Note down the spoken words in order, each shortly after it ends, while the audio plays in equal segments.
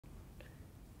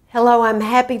Hello, I'm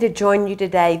happy to join you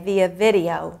today via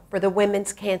video for the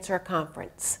Women's Cancer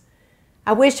Conference.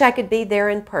 I wish I could be there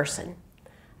in person.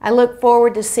 I look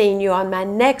forward to seeing you on my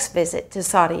next visit to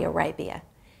Saudi Arabia.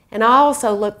 And I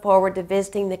also look forward to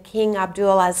visiting the King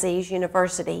Abdulaziz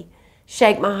University,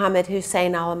 Sheikh Mohammed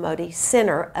Hussien Al-Amoudi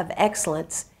Center of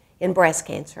Excellence in Breast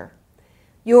Cancer.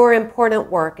 Your important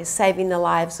work is saving the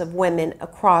lives of women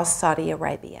across Saudi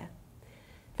Arabia.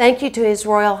 Thank you to His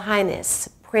Royal Highness,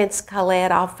 Prince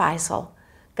Khaled Al Faisal,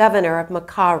 Governor of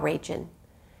Makkah Region.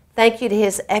 Thank you to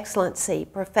His Excellency,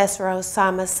 Professor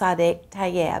Osama Sadiq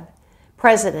Tayyab,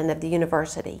 President of the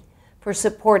University, for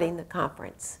supporting the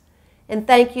conference. And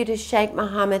thank you to Sheikh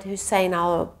Mohammed Hussien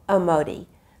Al-Amoudi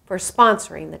for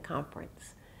sponsoring the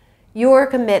conference. Your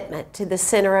commitment to the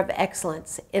Center of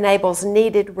Excellence enables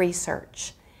needed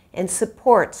research and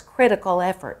supports critical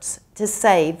efforts to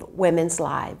save women's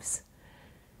lives.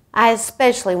 I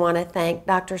especially want to thank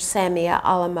Dr. Samia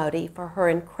Al-Amoudi for her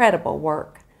incredible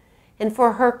work and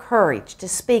for her courage to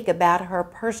speak about her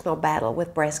personal battle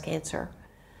with breast cancer.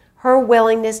 Her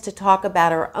willingness to talk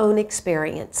about her own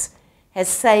experience has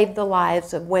saved the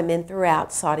lives of women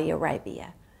throughout Saudi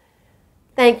Arabia.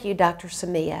 Thank you, Dr.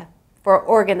 Samia, for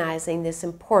organizing this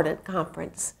important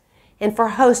conference and for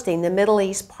hosting the Middle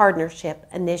East Partnership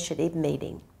Initiative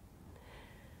meeting.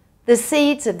 The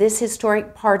seeds of this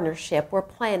historic partnership were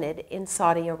planted in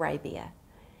Saudi Arabia.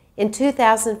 In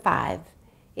 2005,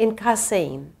 in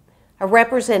Qasim, a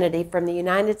representative from the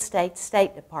United States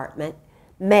State Department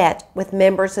met with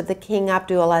members of the King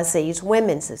Abdulaziz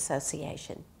Women's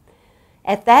Association.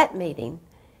 At that meeting,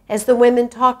 as the women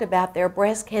talked about their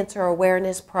breast cancer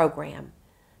awareness program,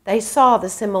 they saw the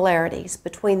similarities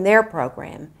between their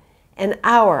program and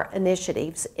our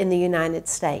initiatives in the United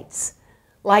States,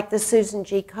 like the Susan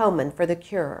G. Komen for the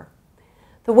Cure.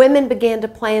 The women began to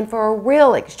plan for a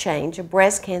real exchange of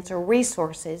breast cancer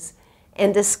resources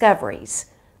and discoveries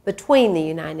between the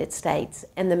United States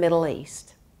and the Middle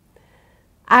East.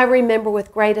 I remember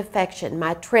with great affection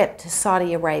my trip to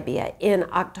Saudi Arabia in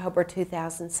October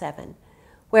 2007,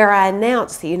 where I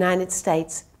announced the United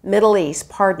States Middle East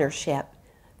Partnership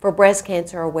for Breast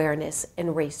Cancer Awareness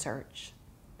and Research.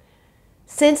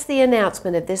 Since the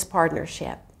announcement of this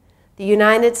partnership, the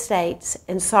United States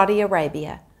and Saudi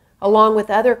Arabia, along with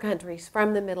other countries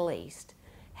from the Middle East,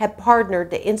 have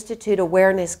partnered to institute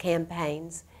awareness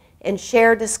campaigns and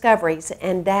share discoveries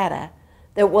and data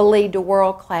that will lead to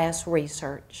world-class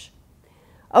research.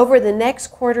 Over the next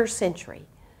quarter century,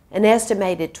 an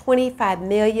estimated 25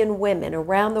 million women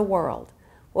around the world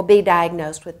will be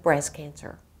diagnosed with breast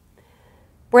cancer.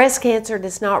 Breast cancer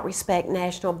does not respect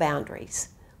national boundaries,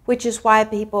 which is why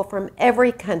people from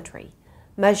every country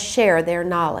must share their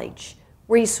knowledge,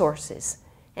 resources,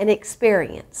 and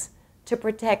experience to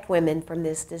protect women from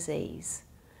this disease.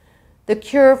 The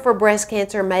cure for breast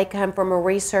cancer may come from a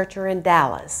researcher in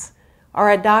Dallas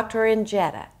or a doctor in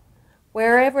Jeddah.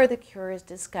 Wherever the cure is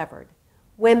discovered,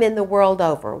 women the world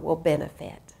over will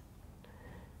benefit.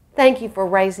 Thank you for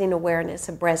raising awareness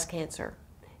of breast cancer,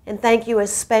 and thank you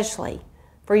especially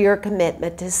for your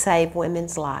commitment to save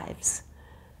women's lives.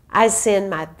 I send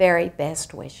my very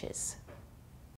best wishes.